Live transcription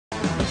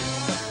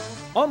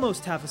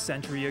Almost half a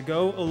century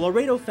ago, a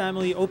Laredo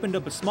family opened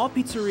up a small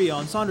pizzeria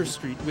on Saunders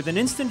Street with an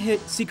instant hit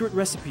secret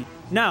recipe.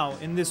 Now,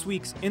 in this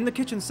week's In the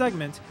Kitchen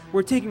segment,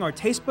 we're taking our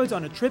taste buds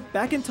on a trip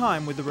back in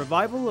time with the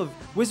revival of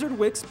Wizard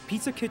Wicks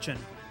Pizza Kitchen.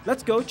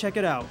 Let's go check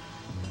it out.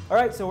 All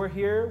right, so we're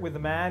here with the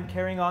man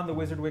carrying on the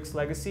Wizard Wicks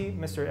legacy,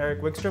 Mr.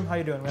 Eric Wickstrom. How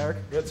you doing, Eric?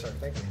 Good, sir.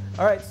 Thank you.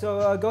 All right,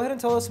 so go ahead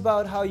and tell us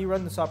about how you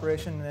run this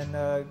operation, and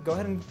go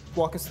ahead and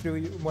walk us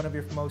through one of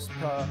your most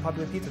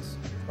popular pizzas.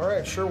 All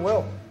right, sure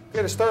will.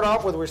 We start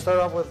off with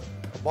a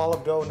ball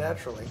of dough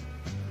naturally.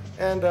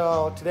 And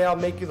today I'll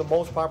make you the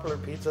most popular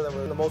pizza.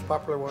 The most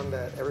popular one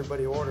that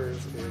everybody orders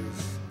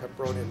is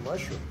pepperoni and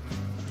mushroom.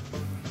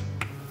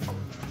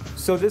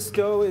 So this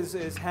dough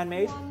is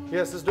handmade?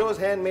 Yes, this dough is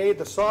handmade.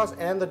 The sauce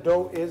and the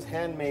dough is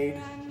handmade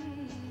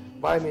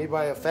by me,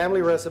 by a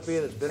family recipe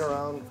that's been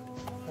around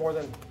more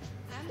than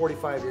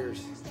 45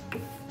 years.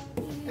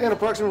 And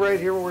approximately right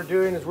here what we're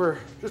doing is we're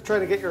just trying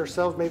to get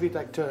ourselves maybe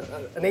like to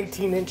an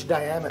 18-inch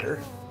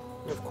diameter.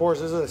 Of course,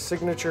 this is a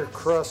signature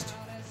crust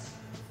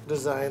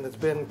design that's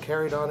been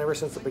carried on ever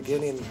since the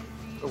beginning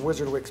of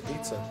Wizard Wicks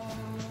Pizza.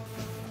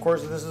 Of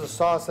course, this is a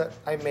sauce that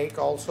I make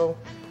also,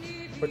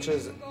 which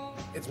is,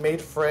 it's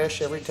made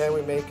fresh every time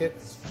we make it.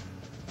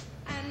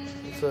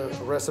 It's a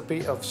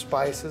recipe of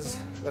spices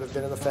that have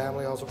been in the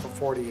family also for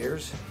 40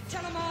 years.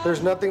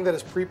 There's nothing that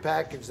is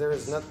prepackaged. There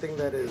is nothing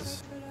that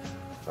is,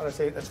 how do I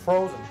say, that's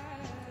frozen.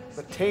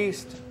 The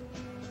taste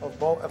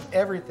of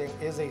everything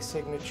is a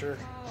signature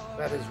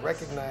that is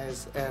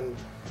recognized, and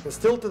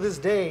still to this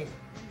day,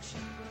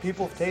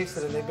 people have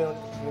tasted it.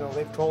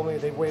 They've told me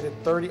they've waited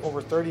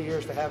over 30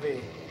 years to have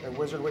a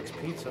Wizard Wicks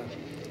pizza.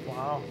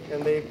 Wow.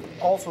 And they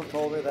also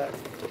told me that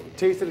it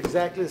tasted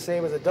exactly the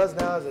same as it does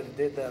now as it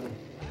did then.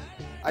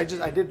 I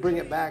did bring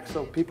it back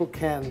so people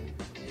can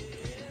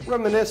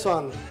reminisce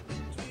on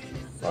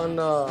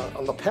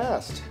the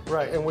past,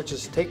 right? And which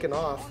is taken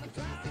off,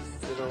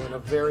 in a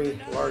very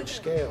large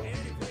scale.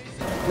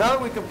 Now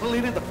that we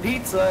completed the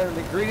pizza and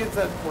the ingredients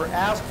that were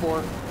asked for,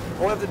 all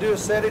we have to do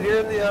is set it here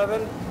in the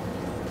oven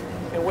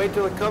and wait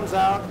till it comes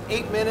out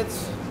 8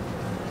 minutes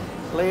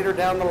later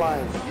down the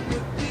line.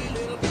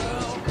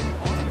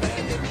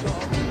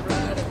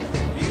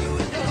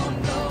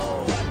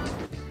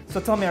 So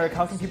tell me, Eric,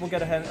 how can people get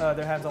their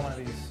hands on one of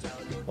these?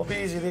 It'll be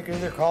easy. They can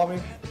either call me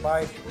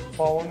by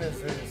phone.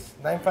 It's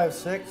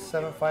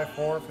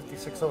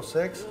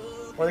 956-754-5606.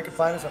 Or they can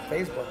find us on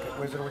Facebook at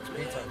Wizard Wicks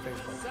Pizza on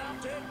Facebook.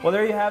 Well,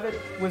 there you have it,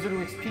 Wizard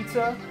Wicks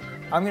Pizza.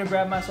 I'm going to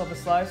grab myself a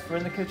slice. For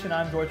In the Kitchen,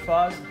 I'm George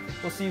Foz.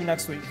 We'll see you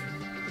next week.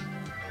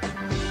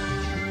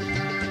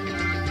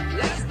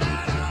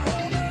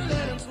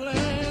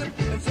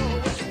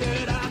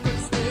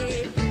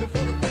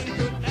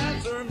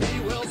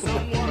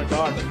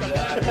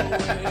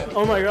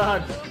 Oh my God. Oh my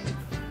God.